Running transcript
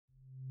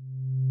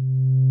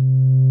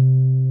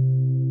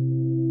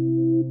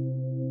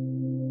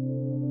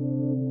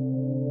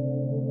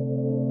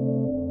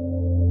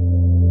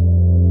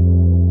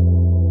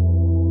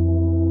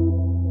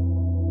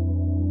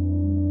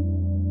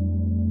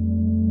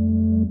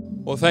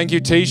Well, thank you,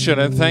 Tisha,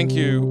 and thank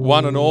you,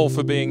 one and all,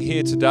 for being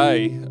here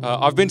today.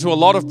 I've been to a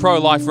lot of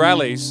pro-life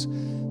rallies.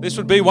 This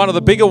would be one of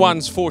the bigger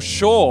ones for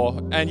sure,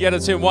 and yet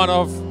it's in one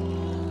of...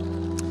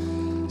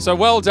 So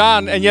well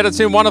done, and yet it's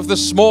in one of the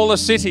smaller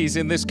cities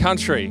in this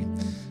country.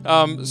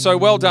 So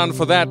well done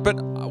for that. But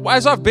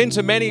as I've been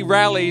to many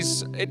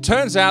rallies, it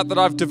turns out that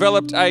I've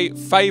developed a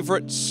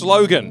favourite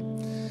slogan.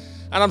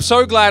 And I'm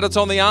so glad it's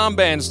on the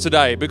armbands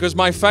today, because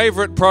my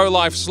favourite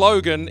pro-life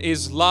slogan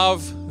is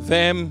 "Love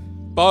them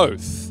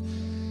both."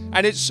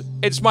 And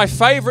it's my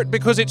favourite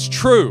because it's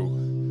true.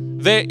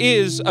 There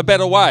is a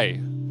better way.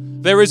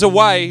 There is a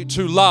way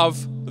to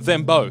love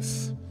them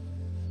both.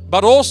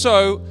 But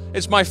also,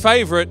 it's my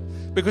favourite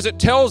because it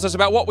tells us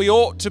about what we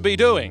ought to be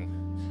doing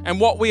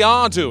and what we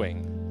are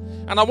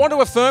doing. And I want to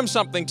affirm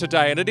something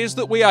today, and it is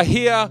that we are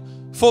here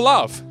for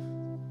love.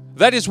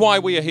 That is why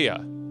we are here.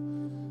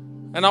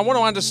 And I want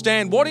to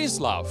understand, what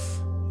is love?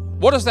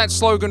 What does that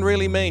slogan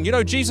really mean? You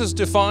know, Jesus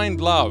defined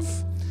love.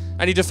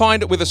 And he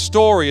defined it with a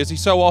story, as he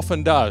so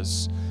often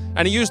does.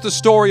 And he used the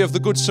story of the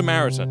Good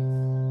Samaritan.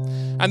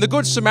 And the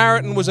Good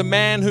Samaritan was a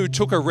man who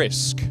took a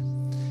risk.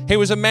 He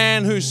was a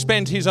man who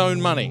spent his own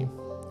money.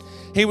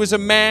 He was a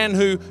man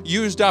who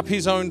used up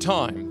his own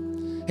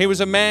time. He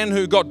was a man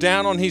who got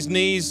down on his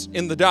knees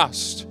in the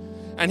dust.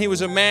 And he was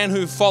a man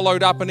who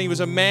followed up, and he was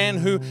a man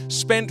who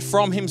spent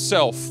from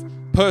himself,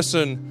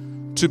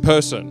 person to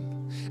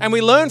person. And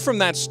we learn from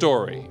that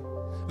story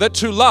that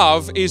to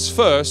love is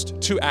first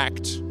to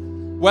act.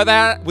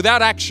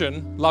 Without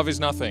action, love is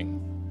nothing.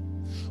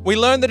 We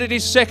learn that it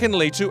is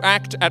secondly to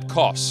act at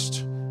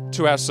cost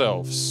to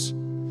ourselves.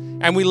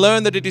 And we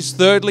learn that it is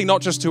thirdly not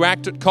just to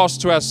act at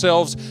cost to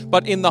ourselves,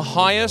 but in the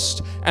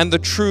highest and the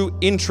true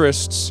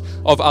interests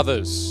of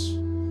others.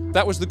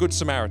 That was the Good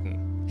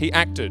Samaritan. He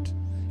acted.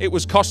 It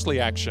was costly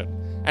action,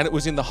 and it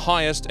was in the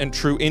highest and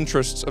true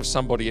interests of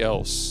somebody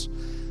else.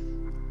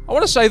 I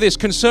want to say this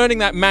concerning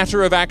that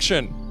matter of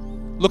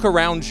action. Look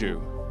around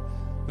you.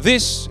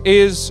 This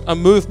is a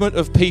movement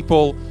of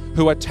people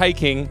who are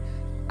taking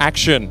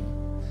action.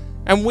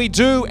 And we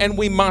do and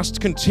we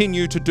must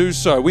continue to do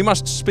so. We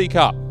must speak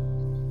up.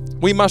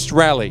 We must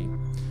rally.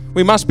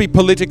 We must be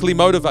politically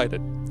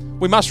motivated.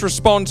 We must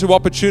respond to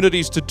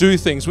opportunities to do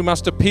things. We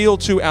must appeal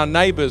to our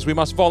neighbours. We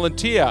must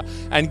volunteer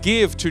and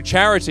give to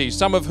charities,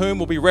 some of whom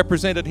will be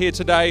represented here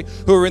today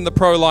who are in the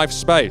pro-life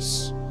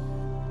space.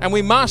 And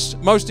we must,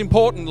 most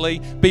importantly,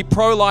 be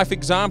pro-life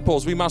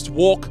examples. We must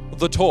walk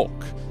the talk.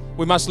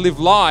 We must live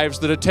lives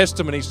that are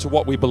testimonies to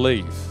what we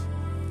believe.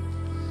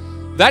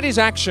 That is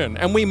action,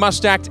 and we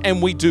must act,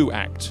 and we do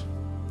act.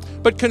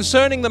 But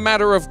concerning the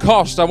matter of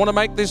cost, I want to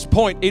make this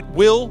point. It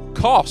will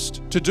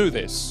cost to do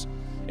this.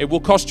 It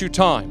will cost you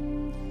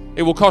time.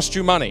 It will cost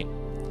you money.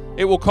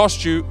 It will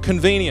cost you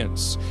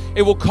convenience.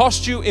 It will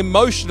cost you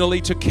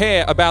emotionally to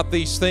care about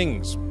these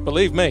things,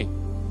 believe me.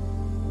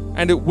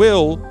 And it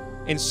will,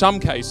 in some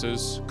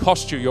cases,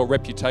 cost you your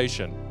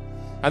reputation.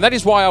 And that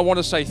is why I want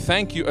to say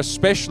thank you,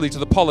 especially to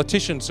the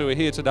politicians who are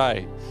here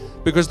today,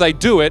 because they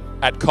do it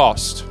at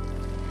cost.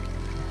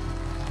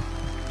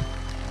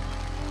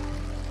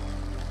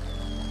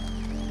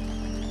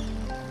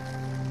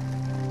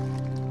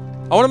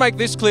 I want to make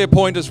this clear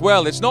point as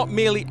well. It's not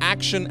merely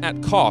action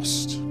at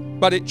cost,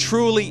 but it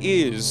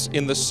truly is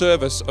in the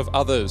service of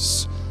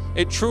others.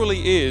 It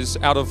truly is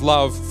out of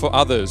love for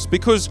others,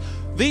 because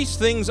these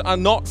things are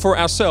not for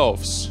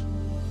ourselves.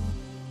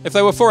 If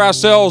they were for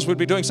ourselves, we'd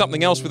be doing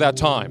something else with our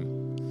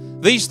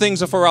time. These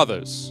things are for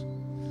others.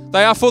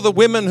 They are for the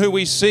women who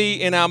we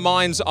see in our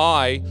mind's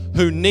eye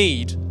who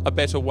need a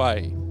better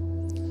way.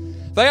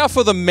 They are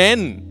for the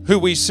men who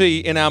we see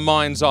in our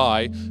mind's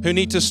eye who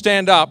need to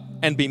stand up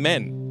and be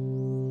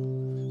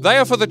men. They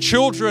are for the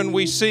children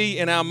we see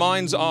in our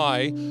mind's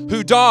eye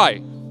who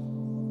die.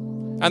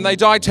 And they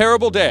die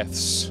terrible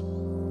deaths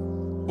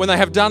when they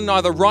have done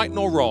neither right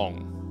nor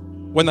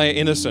wrong, when they are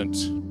innocent.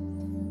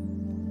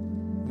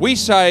 We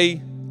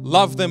say,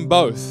 love them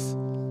both.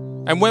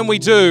 And when we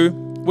do,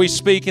 we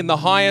speak in the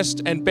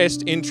highest and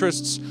best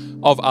interests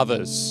of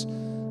others.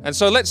 And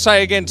so let's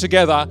say again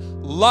together,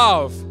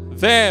 love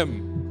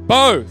them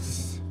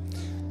both.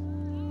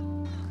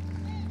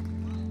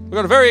 We've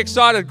got a very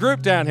excited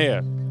group down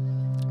here.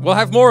 We'll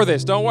have more of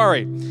this, don't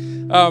worry.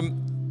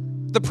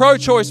 The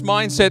pro-choice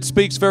mindset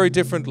speaks very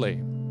differently.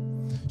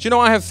 Do you know,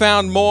 I have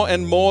found more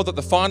and more that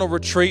the final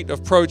retreat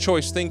of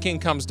pro-choice thinking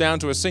comes down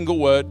to a single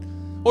word,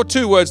 or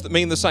two words that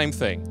mean the same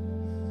thing.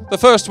 The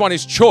first one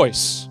is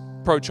choice,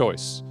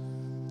 pro-choice.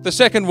 The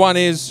second one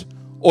is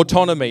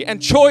autonomy.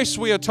 And choice,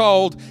 we are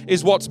told,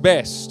 is what's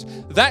best.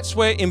 That's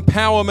where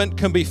empowerment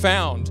can be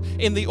found,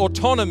 in the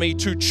autonomy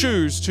to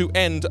choose to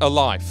end a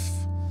life.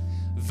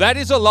 That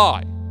is a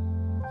lie.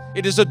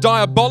 It is a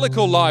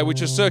diabolical lie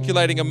which is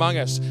circulating among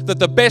us, that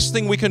the best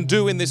thing we can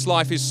do in this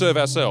life is serve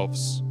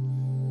ourselves.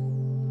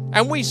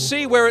 And we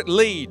see where it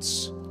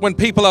leads when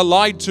people are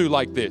lied to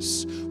like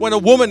this. When a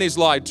woman is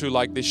lied to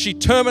like this, she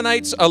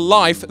terminates a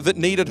life that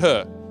needed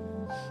her.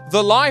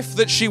 The life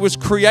that she was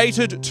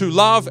created to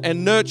love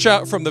and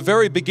nurture from the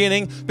very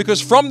beginning,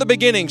 because from the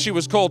beginning she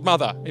was called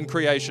mother in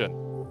creation.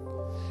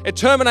 It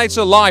terminates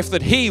a life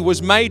that he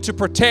was made to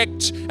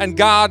protect and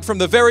guard from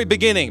the very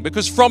beginning,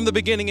 because from the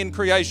beginning in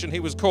creation he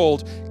was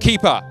called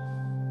keeper,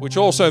 which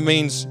also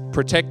means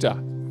protector.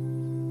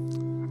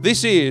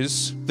 This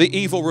is the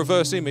evil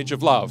reverse image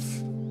of love.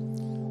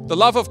 The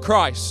love of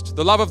Christ,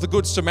 the love of the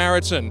Good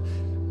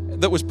Samaritan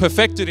that was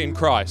perfected in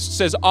Christ,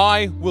 says,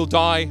 I will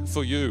die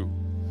for you.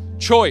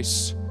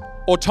 Choice,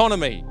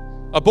 autonomy,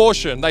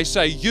 abortion, they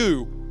say,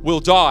 you will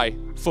die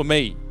for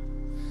me.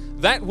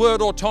 That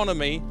word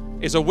autonomy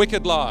is a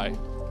wicked lie.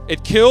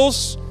 It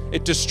kills,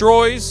 it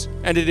destroys,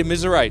 and it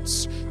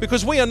immiserates,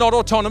 because we are not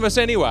autonomous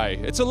anyway.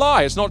 It's a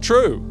lie, it's not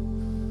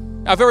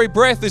true. Our very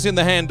breath is in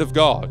the hand of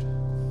God.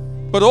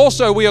 But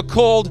also we are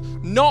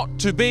called not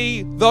to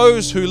be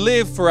those who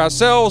live for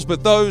ourselves,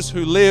 but those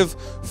who live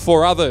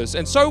for others.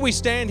 And so we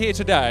stand here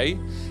today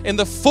in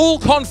the full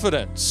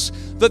confidence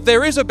that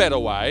there is a better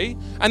way,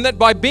 and that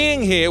by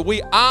being here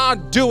we are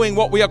doing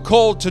what we are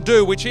called to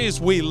do, which is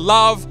we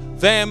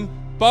love them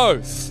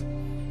both.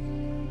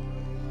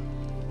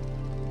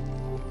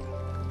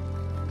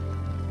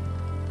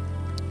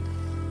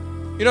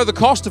 You know, the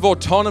cost of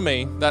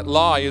autonomy, that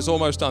lie, is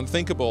almost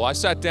unthinkable. I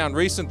sat down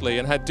recently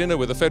and had dinner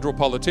with a federal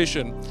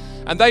politician,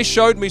 and they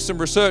showed me some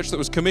research that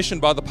was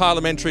commissioned by the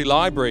Parliamentary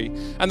Library.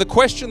 And the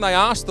question they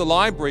asked the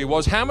library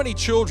was, how many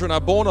children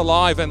are born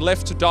alive and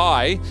left to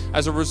die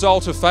as a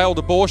result of failed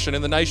abortion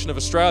in the nation of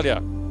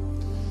Australia?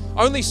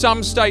 Only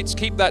some states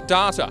keep that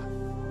data.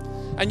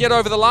 And yet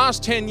over the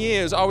last 10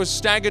 years, I was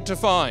staggered to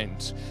find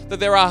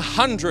that there are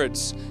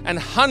hundreds and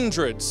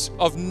hundreds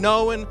of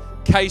known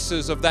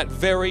cases of that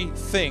very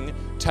thing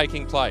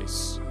taking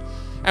place.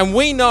 And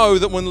we know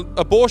that when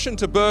abortion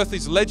to birth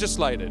is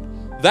legislated,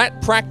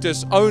 that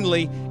practice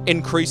only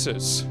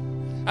increases.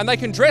 And they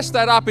can dress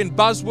that up in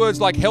buzzwords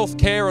like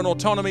healthcare and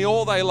autonomy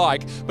all they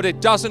like, but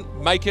it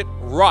doesn't make it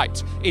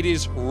right. It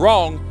is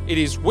wrong, it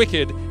is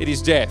wicked, it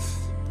is death.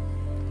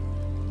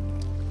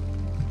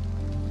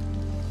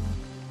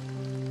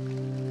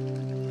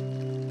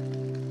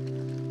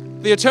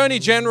 The Attorney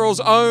General's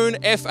own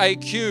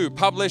FAQ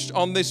published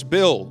on this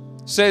bill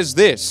says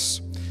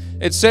this.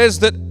 It says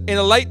that in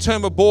a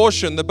late-term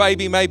abortion, the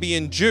baby may be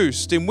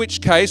induced, in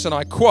which case, and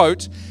I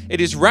quote,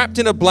 it is wrapped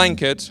in a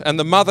blanket and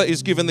the mother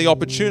is given the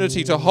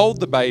opportunity to hold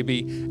the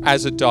baby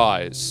as it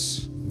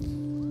dies.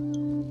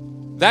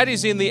 That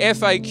is in the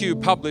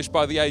FAQ published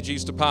by the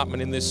AG's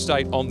department in this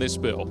state on this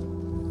bill.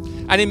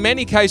 And in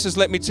many cases,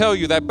 let me tell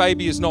you, that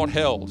baby is not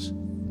held.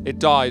 It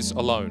dies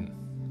alone.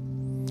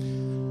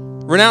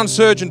 Renowned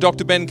surgeon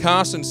Dr. Ben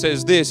Carson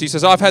says this. He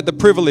says, I've had the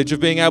privilege of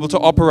being able to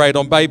operate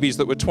on babies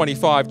that were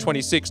 25,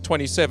 26,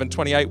 27,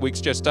 28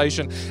 weeks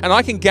gestation, and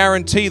I can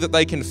guarantee that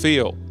they can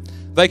feel.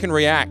 They can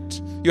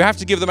react. You have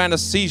to give them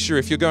anesthesia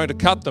if you're going to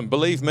cut them,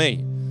 believe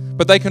me.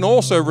 But they can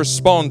also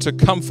respond to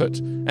comfort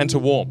and to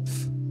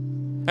warmth.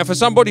 And for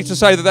somebody to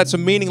say that that's a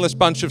meaningless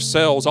bunch of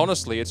cells,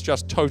 honestly, it's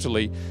just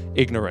totally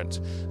ignorant.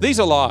 These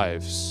are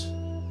lives.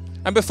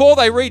 And before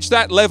they reached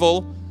that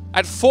level,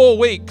 at 4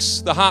 weeks,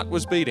 the heart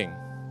was beating.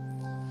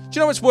 Do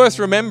you know it's worth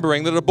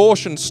remembering that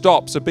abortion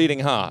stops a beating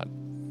heart?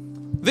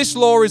 This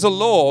law is a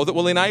law that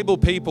will enable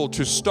people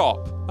to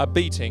stop a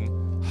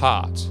beating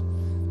heart.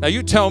 Now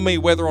you tell me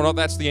whether or not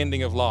that's the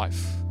ending of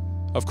life.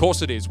 Of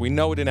course it is. We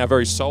know it in our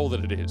very soul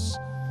that it is.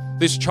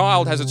 This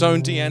child has its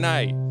own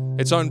DNA,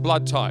 its own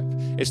blood type.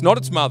 It's not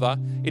its mother,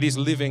 it is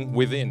living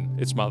within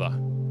its mother. Do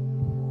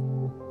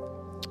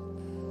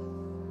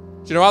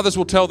you know, others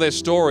will tell their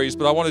stories,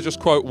 but I want to just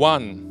quote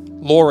one.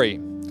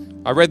 Laurie.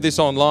 I read this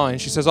online.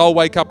 She says, I'll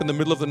wake up in the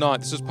middle of the night.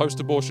 This is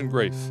post-abortion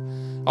grief.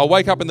 I'll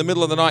wake up in the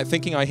middle of the night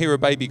thinking I hear a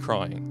baby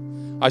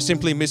crying. I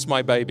simply miss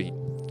my baby.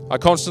 I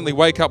constantly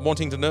wake up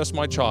wanting to nurse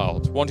my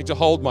child, wanting to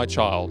hold my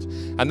child.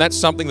 And that's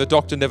something the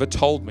doctor never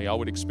told me I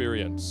would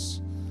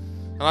experience.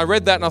 And I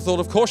read that and I thought,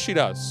 of course she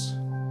does.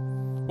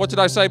 What did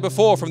I say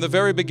before? From the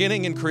very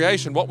beginning in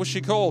creation, what was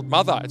she called?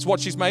 Mother. It's what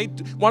she's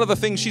made, one of the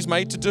things she's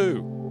made to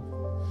do.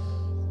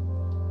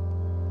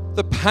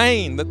 The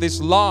pain that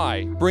this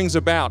lie brings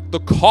about,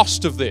 the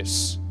cost of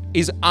this,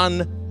 is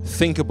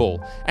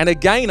unthinkable. And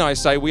again, I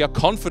say we are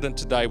confident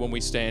today when we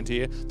stand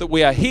here that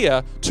we are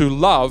here to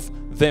love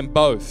them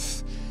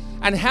both.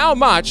 And how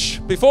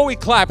much, before we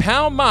clap,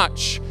 how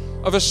much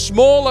of a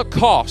smaller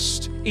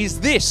cost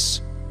is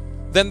this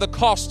than the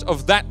cost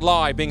of that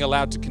lie being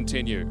allowed to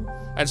continue?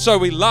 And so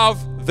we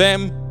love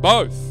them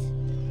both.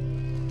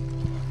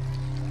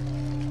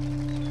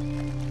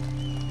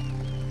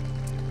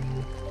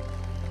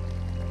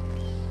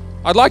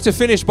 I'd like to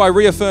finish by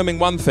reaffirming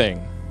one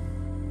thing.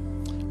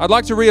 I'd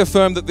like to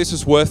reaffirm that this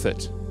is worth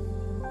it.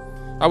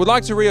 I would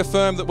like to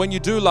reaffirm that when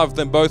you do love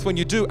them both, when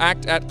you do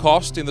act at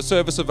cost in the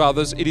service of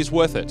others, it is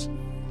worth it.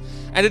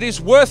 And it is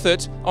worth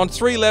it on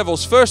 3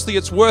 levels. Firstly,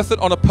 it's worth it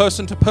on a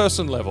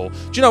person-to-person level.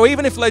 Do you know,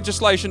 even if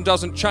legislation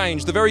doesn't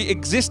change, the very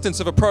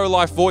existence of a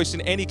pro-life voice in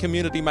any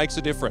community makes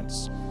a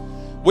difference.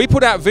 We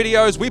put out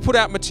videos, we put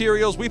out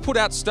materials, we put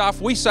out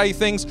stuff, we say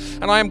things,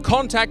 and I am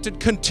contacted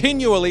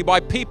continually by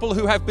people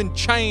who have been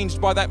changed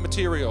by that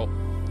material.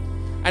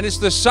 And it's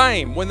the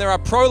same when there are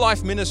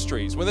pro-life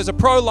ministries, when there's a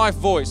pro-life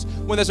voice,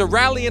 when there's a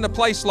rally in a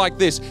place like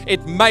this,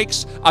 it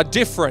makes a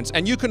difference.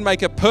 And you can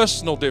make a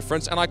personal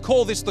difference. And I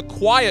call this the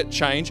quiet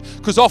change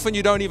because often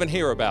you don't even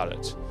hear about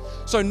it.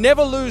 So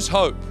never lose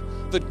hope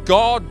that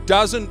God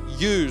doesn't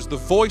use the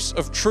voice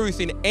of truth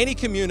in any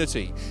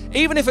community,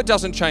 even if it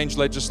doesn't change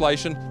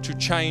legislation, to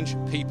change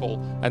people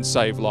and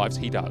save lives.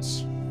 He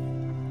does.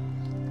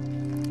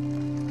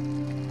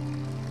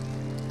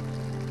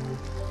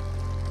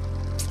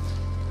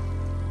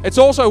 It's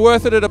also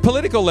worth it at a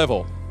political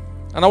level.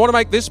 And I want to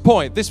make this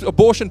point. This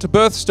abortion to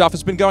birth stuff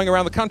has been going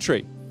around the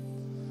country.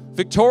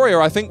 Victoria,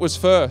 I think, was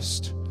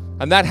first.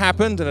 And that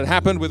happened, and it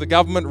happened with the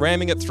government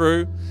ramming it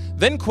through.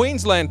 Then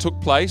Queensland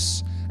took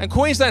place, and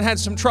Queensland had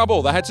some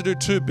trouble. They had to do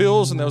 2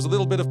 bills, and there was a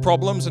little bit of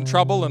problems and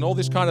trouble and all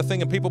this kind of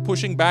thing, and people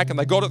pushing back, and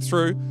they got it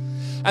through.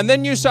 And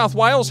then New South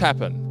Wales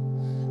happened.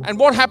 And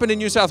what happened in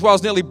New South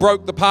Wales nearly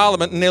broke the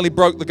parliament and nearly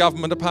broke the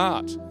government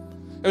apart.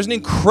 It was an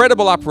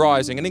incredible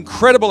uprising, an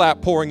incredible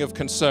outpouring of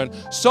concern,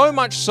 so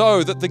much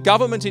so that the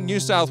government in New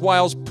South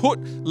Wales put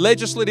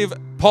legislative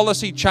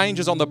policy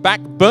changes on the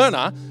back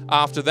burner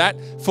after that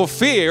for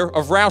fear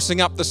of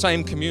rousing up the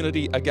same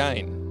community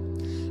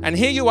again. And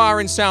here you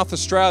are in South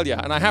Australia,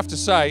 and I have to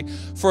say,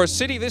 for a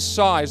city this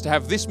size to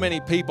have this many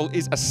people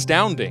is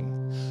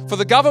astounding. For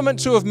the government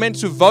to have meant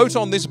to vote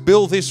on this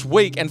bill this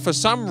week and for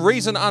some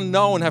reason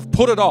unknown have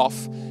put it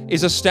off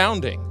is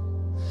astounding.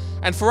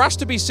 And for us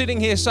to be sitting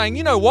here saying,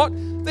 you know what,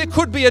 there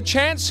could be a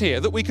chance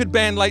here that we could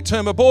ban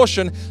late-term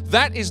abortion,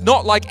 that is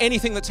not like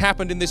anything that's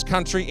happened in this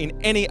country in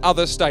any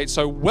other state.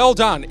 So well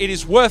done. It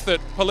is worth it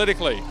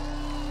politically.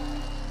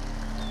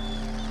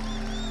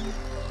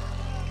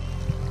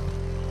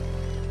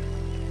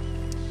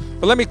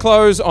 But let me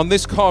close on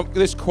this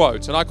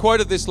quote, and I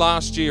quoted this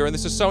last year, and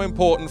this is so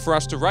important for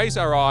us to raise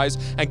our eyes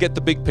and get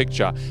the big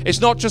picture. It's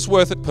not just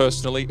worth it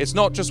personally, it's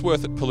not just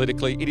worth it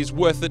politically, it is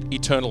worth it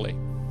eternally.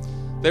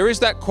 There is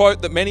that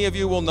quote that many of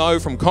you will know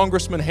from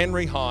Congressman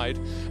Henry Hyde,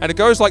 and it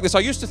goes like this. I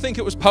used to think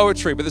it was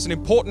poetry, but there's an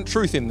important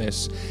truth in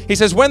this. He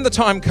says, when the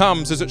time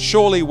comes, as it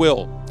surely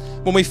will,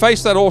 when we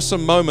face that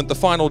awesome moment, the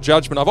final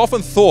judgment, I've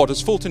often thought,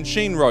 as Fulton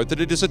Sheen wrote, that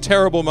it is a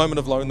terrible moment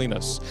of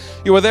loneliness.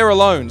 You are there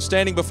alone,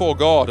 standing before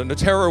God, and the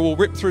terror will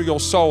rip through your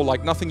soul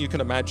like nothing you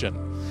can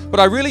imagine. But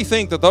I really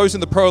think that those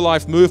in the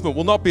pro-life movement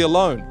will not be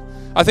alone.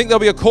 I think there'll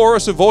be a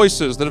chorus of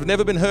voices that have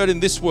never been heard in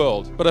this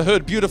world, but are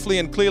heard beautifully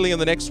and clearly in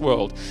the next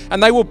world.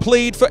 And they will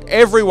plead for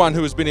everyone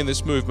who has been in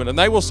this movement. And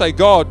they will say,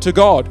 God, to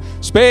God,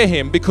 spare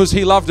him because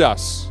he loved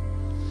us.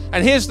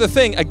 And here's the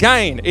thing,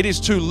 again, it is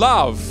to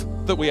love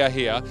that we are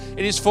here.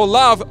 It is for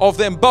love of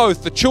them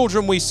both, the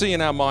children we see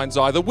in our mind's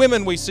eye, the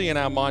women we see in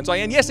our mind's eye,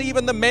 and yes,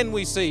 even the men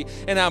we see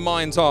in our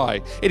mind's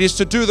eye. It is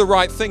to do the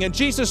right thing. And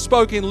Jesus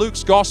spoke in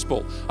Luke's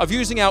gospel of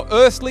using our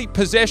earthly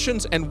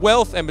possessions and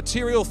wealth and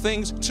material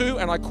things to,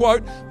 and I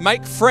quote,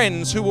 make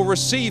friends who will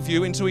receive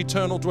you into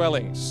eternal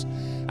dwellings.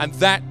 And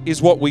that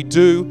is what we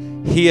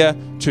do here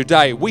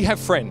today. We have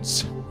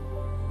friends.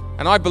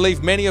 And I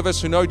believe many of us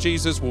who know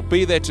Jesus will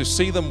be there to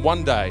see them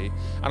one day.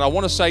 And I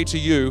want to say to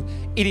you,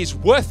 it is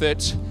worth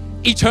it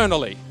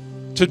eternally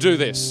to do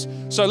this.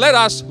 So let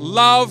us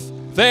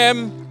love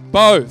them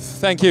both.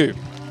 Thank you.